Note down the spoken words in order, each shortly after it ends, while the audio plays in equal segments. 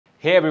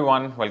Hey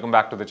everyone, welcome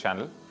back to the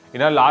channel.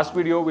 In our last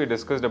video, we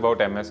discussed about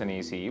MS and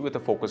ECE with a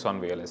focus on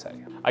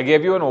VLSI. I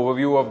gave you an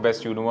overview of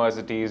best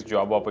universities,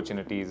 job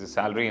opportunities,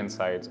 salary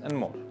insights, and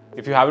more.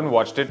 If you haven't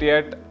watched it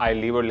yet, I'll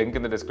leave a link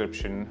in the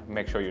description.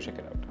 Make sure you check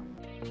it out.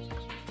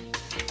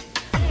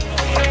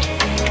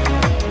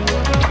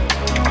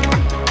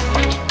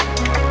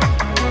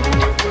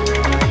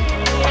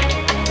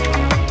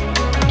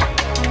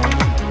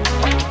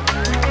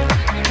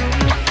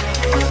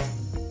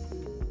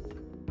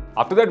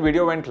 After that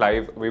video went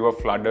live, we were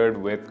flooded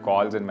with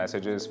calls and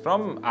messages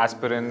from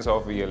aspirants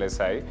of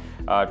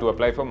VLSI to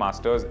apply for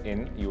masters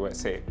in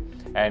USA,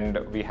 and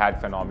we had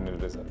phenomenal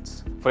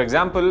results. For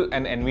example,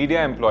 an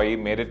NVIDIA employee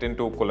made it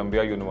into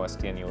Columbia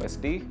University and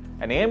USD,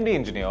 an AMD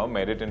engineer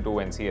made it into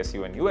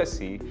NCSU and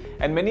USC,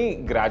 and many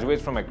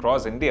graduates from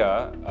across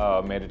India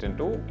made it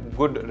into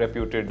good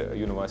reputed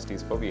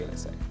universities for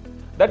VLSI.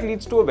 That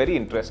leads to a very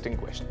interesting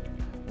question.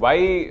 Why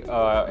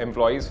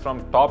employees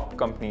from top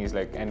companies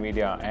like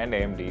NVIDIA and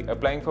AMD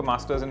applying for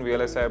masters in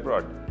VLSI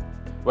abroad?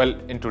 Well,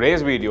 in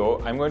today's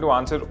video, I'm going to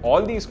answer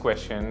all these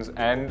questions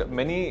and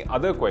many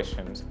other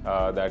questions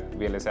that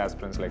VLSI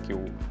aspirants like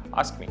you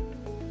ask me.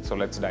 So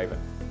let's dive in.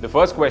 The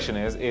first question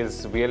is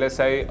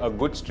VLSI a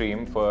good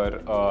stream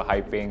for a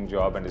high-paying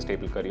job and a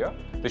stable career?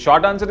 The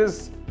short answer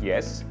is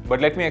yes,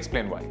 but let me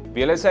explain why.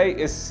 VLSI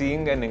is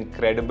seeing an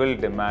incredible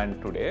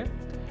demand today.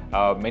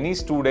 Many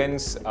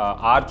students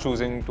are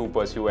choosing to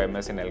pursue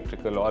MS in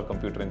electrical or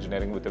computer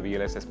engineering with a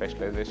VLSI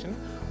specialization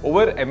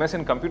over MS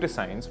in computer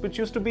science, which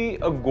used to be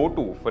a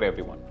go-to for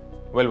everyone.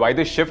 Well, why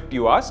this shift,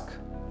 you ask?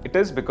 It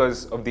is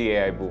because of the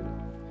AI boom.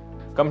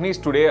 Companies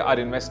today are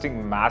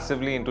investing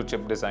massively into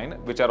chip design,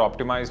 which are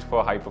optimized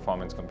for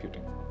high-performance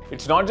computing.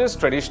 It's not just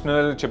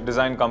traditional chip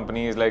design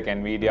companies like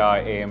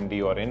NVIDIA,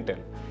 AMD, or Intel.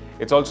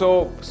 It's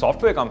also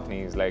software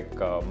companies like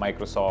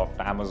Microsoft,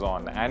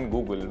 Amazon, and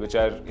Google, which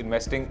are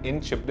investing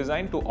in chip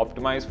design to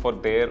optimize for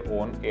their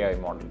own AI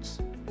models.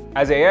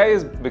 As AI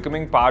is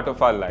becoming part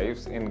of our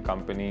lives in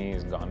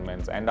companies,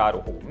 governments, and our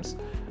homes,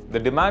 the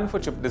demand for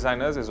chip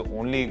designers is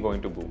only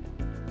going to boom.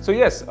 So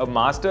yes, a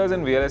master's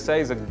in VLSI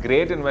is a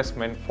great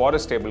investment for a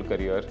stable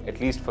career, at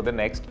least for the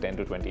next 10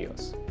 to 20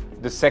 years.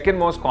 The second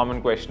most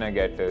common question I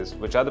get is,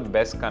 which are the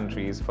best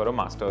countries for a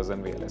master's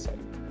in VLSI?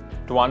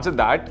 To answer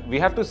that, we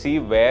have to see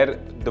where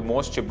the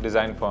most chip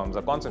design firms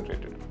are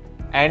concentrated.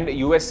 And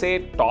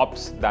USA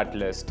tops that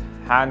list,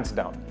 hands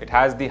down. It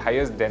has the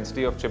highest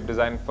density of chip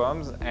design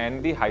firms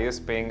and the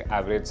highest paying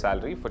average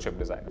salary for chip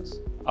designers.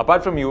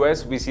 Apart from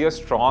US, we see a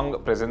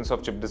strong presence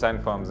of chip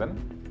design firms in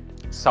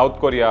South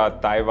Korea,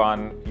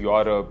 Taiwan,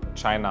 Europe,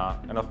 China,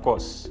 and of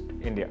course,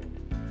 India.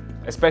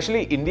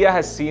 Especially India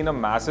has seen a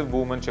massive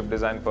boom in chip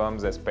design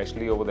firms,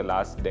 especially over the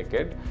last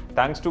decade,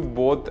 thanks to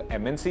both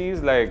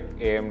MNCs like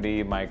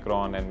AMD,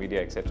 Micron, NVIDIA,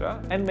 etc.,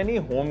 and many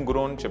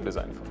homegrown chip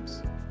design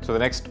firms. So the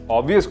next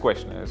obvious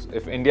question is,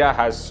 if India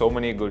has so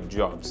many good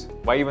jobs,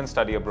 why even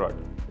study abroad?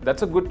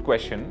 That's a good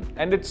question,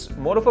 and it's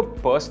more of a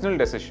personal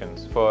decision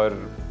for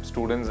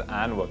students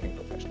and working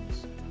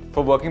professionals.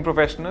 For working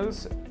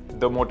professionals,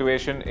 the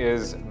motivation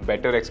is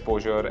better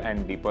exposure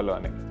and deeper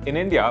learning. In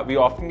India, we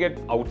often get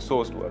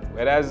outsourced work,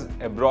 whereas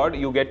abroad,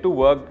 you get to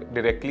work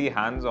directly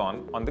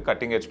hands-on on the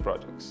cutting-edge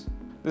projects.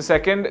 The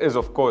second is,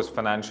 of course,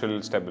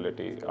 financial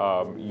stability.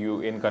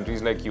 In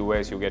countries like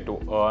US, you get to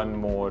earn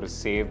more,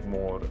 save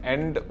more,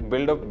 and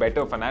build a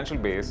better financial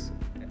base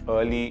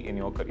early in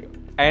your career.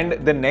 And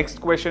the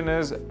next question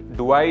is,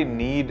 do I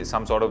need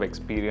some sort of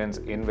experience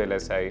in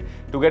VLSI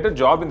to get a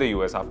job in the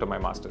US after my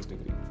master's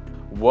degree?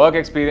 Work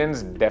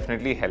experience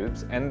definitely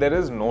helps, and there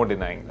is no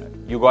denying that.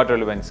 You got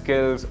relevant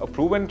skills, a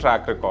proven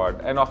track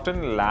record, and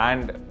often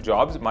land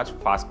jobs much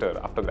faster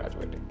after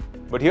graduating.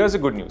 But here's the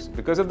good news.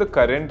 Because of the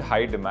current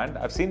high demand,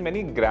 I've seen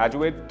many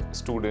graduate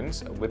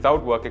students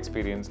without work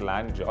experience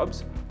land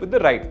jobs with the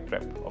right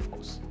prep, of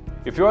course.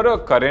 If you're a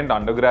current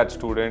undergrad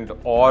student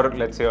or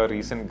let's say a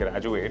recent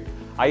graduate,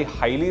 I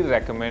highly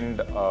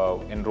recommend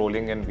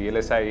enrolling in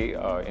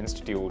VLSI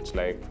institutes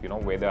like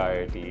Veda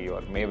IIT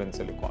or Maven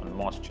Silicon,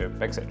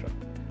 Moschip, etc.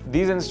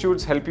 These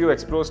institutes help you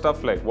explore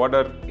stuff like what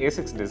are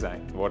ASICs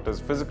design, what is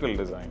physical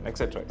design,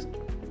 etc.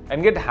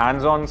 And get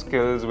hands-on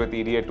skills with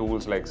EDA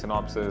tools like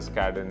Synopsys,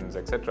 Cadence,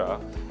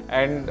 etc.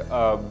 and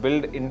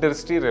build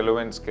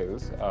industry-relevant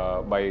skills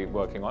by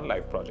working on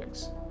live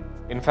projects.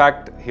 In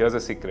fact, here's a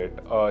secret.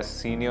 A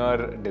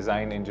senior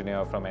design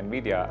engineer from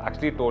NVIDIA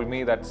actually told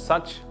me that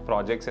such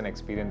projects and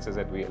experiences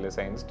at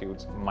VLSI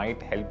institutes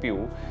might help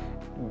you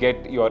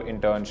get your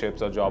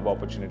internships or job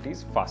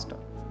opportunities faster.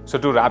 So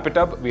to wrap it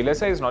up,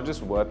 VLSI is not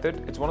just worth it,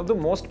 it's one of the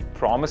most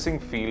promising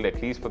field, at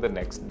least for the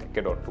next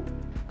decade or two.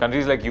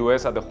 Countries like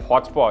US are the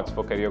hotspots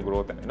for career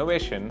growth and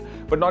innovation,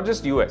 but not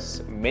just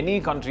US.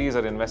 Many countries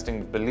are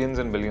investing billions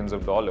and billions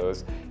of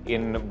dollars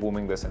in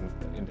booming this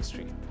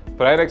industry.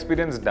 Prior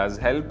experience does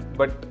help,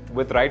 but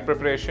with right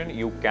preparation,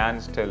 you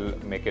can still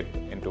make it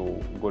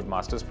into good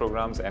master's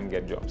programs and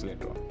get jobs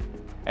later on.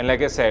 And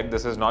like I said,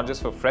 this is not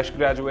just for fresh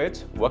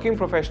graduates. Working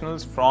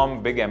professionals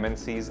from big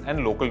MNCs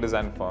and local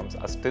design firms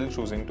are still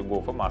choosing to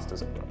go for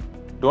masters abroad.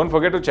 Don't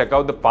forget to check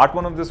out the part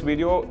 1 of this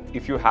video.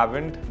 If you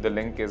haven't, the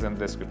link is in the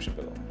description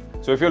below.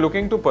 So if you're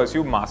looking to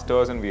pursue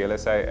masters in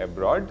VLSI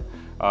abroad,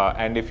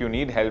 and if you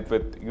need help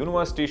with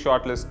university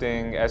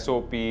shortlisting,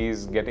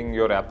 SOPs, getting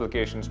your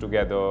applications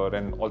together,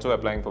 and also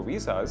applying for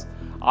visas,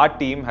 our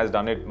team has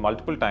done it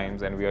multiple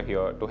times and we are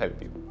here to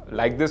help you.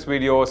 Like this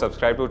video,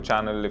 subscribe to our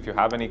channel. If you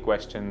have any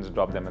questions,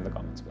 drop them in the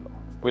comments below.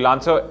 We'll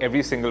answer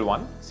every single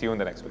one. See you in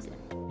the next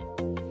video.